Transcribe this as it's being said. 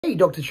Hey,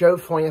 Dr. Joe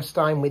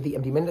Feuerstein with the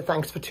MD Minute.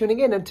 Thanks for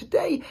tuning in. And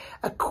today,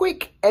 a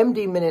quick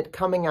MD Minute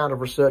coming out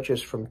of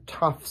researchers from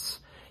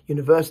Tufts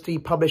University,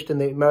 published in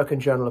the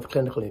American Journal of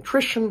Clinical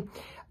Nutrition.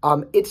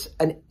 It's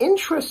an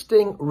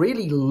interesting,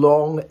 really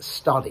long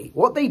study.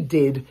 What they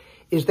did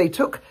is they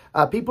took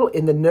people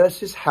in the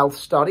Nurses' Health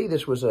Study.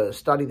 This was a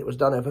study that was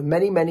done over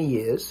many, many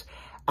years.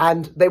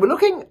 And they were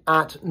looking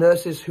at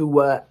nurses who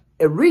were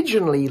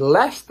originally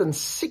less than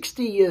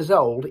 60 years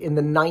old in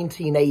the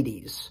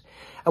 1980s.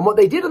 And what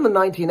they did in the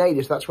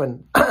 1980s, that's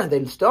when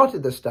they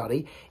started the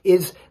study,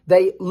 is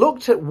they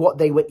looked at what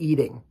they were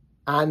eating.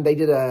 And they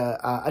did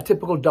a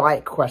typical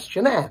diet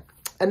questionnaire.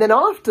 And then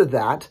after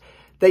that,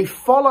 they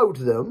followed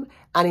them.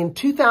 And in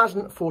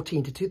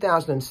 2014 to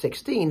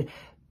 2016,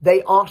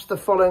 they asked the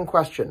following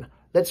question.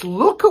 Let's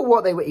look at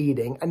what they were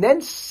eating and then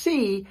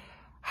see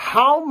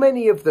how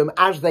many of them,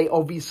 as they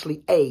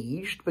obviously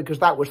aged, because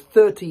that was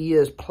 30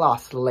 years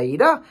plus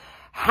later,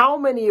 how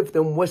many of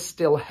them were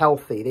still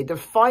healthy. They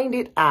defined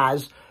it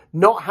as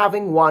not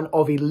having one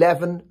of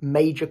 11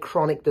 major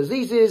chronic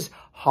diseases: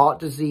 heart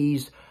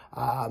disease,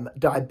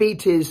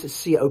 diabetes,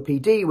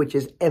 COPD, which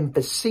is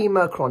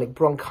emphysema, chronic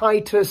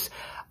bronchitis,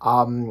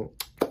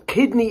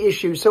 kidney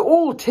issues. So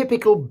all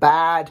typical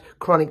bad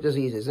chronic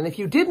diseases. And if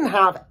you didn't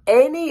have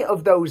any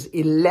of those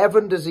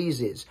 11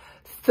 diseases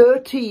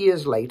 30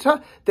 years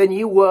later, then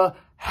you were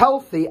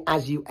healthy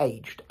as you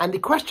aged. And the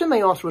question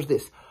they asked was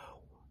this: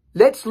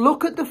 let's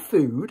look at the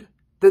food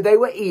that they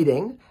were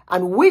eating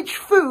and which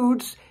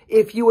foods,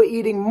 if you were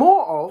eating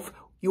more of,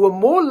 you were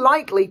more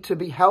likely to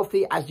be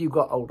healthy as you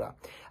got older.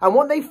 And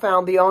what they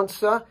found, the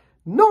answer,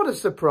 not a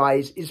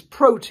surprise, is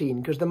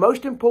protein, because the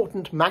most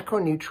important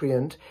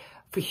macronutrient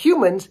for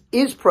humans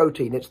is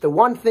protein. It's the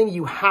one thing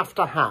you have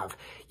to have.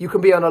 You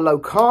can be on a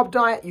low-carb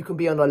diet, you can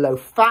be on a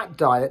low-fat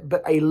diet,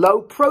 but a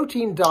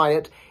low-protein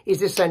diet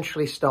is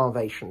essentially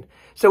starvation.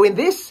 So in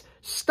this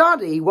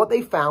study, what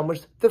they found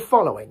was the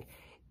following.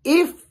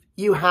 If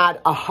you had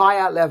a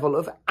higher level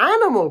of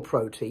animal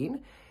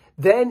protein,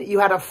 then you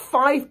had a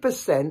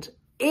 5%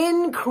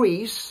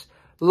 increase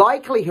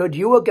likelihood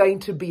you were going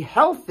to be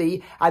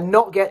healthy and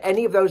not get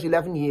any of those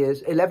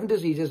 11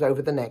 diseases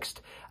over the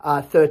next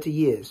 30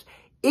 years.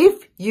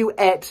 If you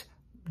ate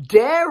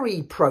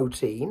dairy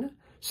protein,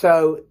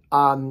 so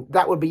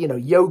that would be,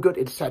 yogurt,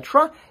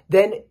 etc.,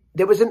 then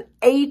there was an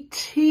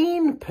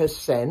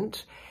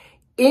 18%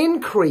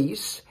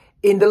 increase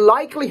in the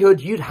likelihood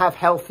you'd have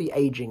healthy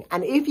aging.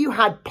 And if you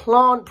had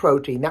plant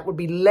protein, that would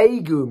be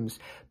legumes,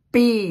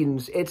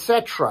 beans,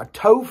 etc.,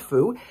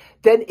 tofu,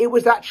 then it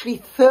was actually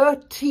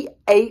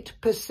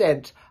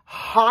 38%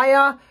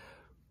 higher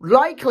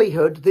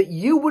likelihood that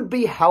you would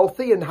be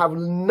healthy and have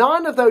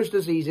none of those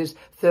diseases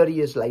 30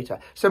 years later.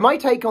 So my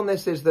take on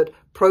this is that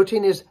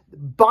protein is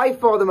by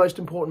far the most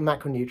important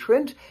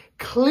macronutrient.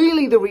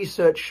 Clearly, the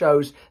research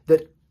shows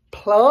that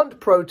plant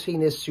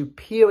protein is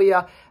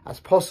superior as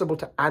possible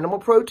to animal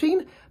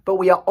protein, but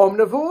we are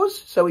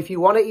omnivores. So if you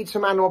want to eat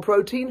some animal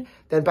protein,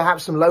 then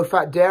perhaps some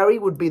low-fat dairy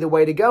would be the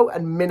way to go,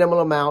 and minimal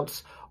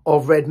amounts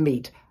of red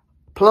meat.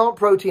 Plant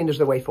protein is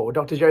the way forward.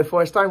 Dr. Joe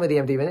Feuerstein with the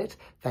MD Minute.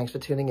 Thanks for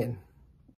tuning in.